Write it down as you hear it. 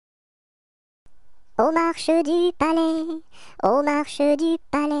Aux marches du palais, aux marches du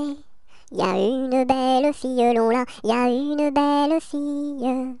palais, y a une belle fille, Lola, y a une belle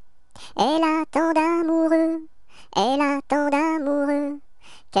fille. Elle a tant d'amoureux, elle a tant d'amoureux,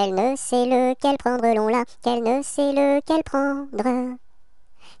 qu'elle ne sait lequel prendre, Lola, qu'elle ne sait lequel prendre.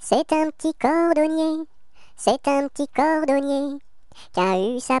 C'est un petit cordonnier, c'est un petit cordonnier, qu'a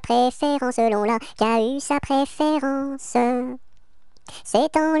eu sa préférence, Lola, qu'a eu sa préférence.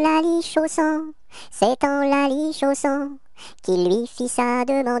 C'est en la lichaussant, c'est en la lichaussant, qu'il lui fit sa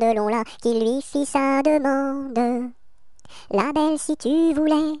demande, Lola, qu'il lui fit sa demande. La belle si tu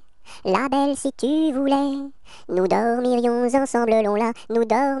voulais, la belle si tu voulais, nous dormirions ensemble, Lola, nous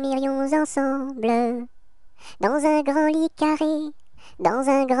dormirions ensemble. Dans un grand lit carré, dans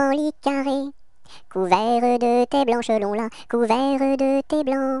un grand lit carré, couvert de tais blanches, Lola, couvert de tais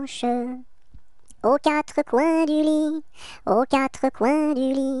blanches. Aux quatre coins du lit, aux quatre coins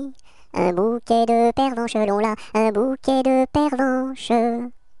du lit, un bouquet de pervenches, Lola, un bouquet de pervenches.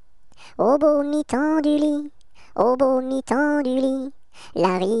 Au beau mi-temps du lit, au beau mi-temps du lit,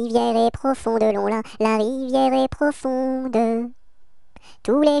 la rivière est profonde, Lola, la rivière est profonde.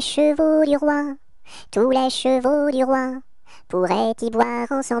 Tous les chevaux du roi, tous les chevaux du roi, pourraient y boire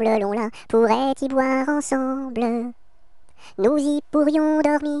ensemble, Lola, pourraient y boire ensemble. Nous y pourrions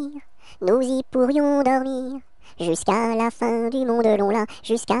dormir, nous y pourrions dormir, jusqu'à la fin du monde, Lola,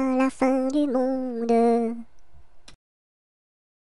 jusqu'à la fin du monde.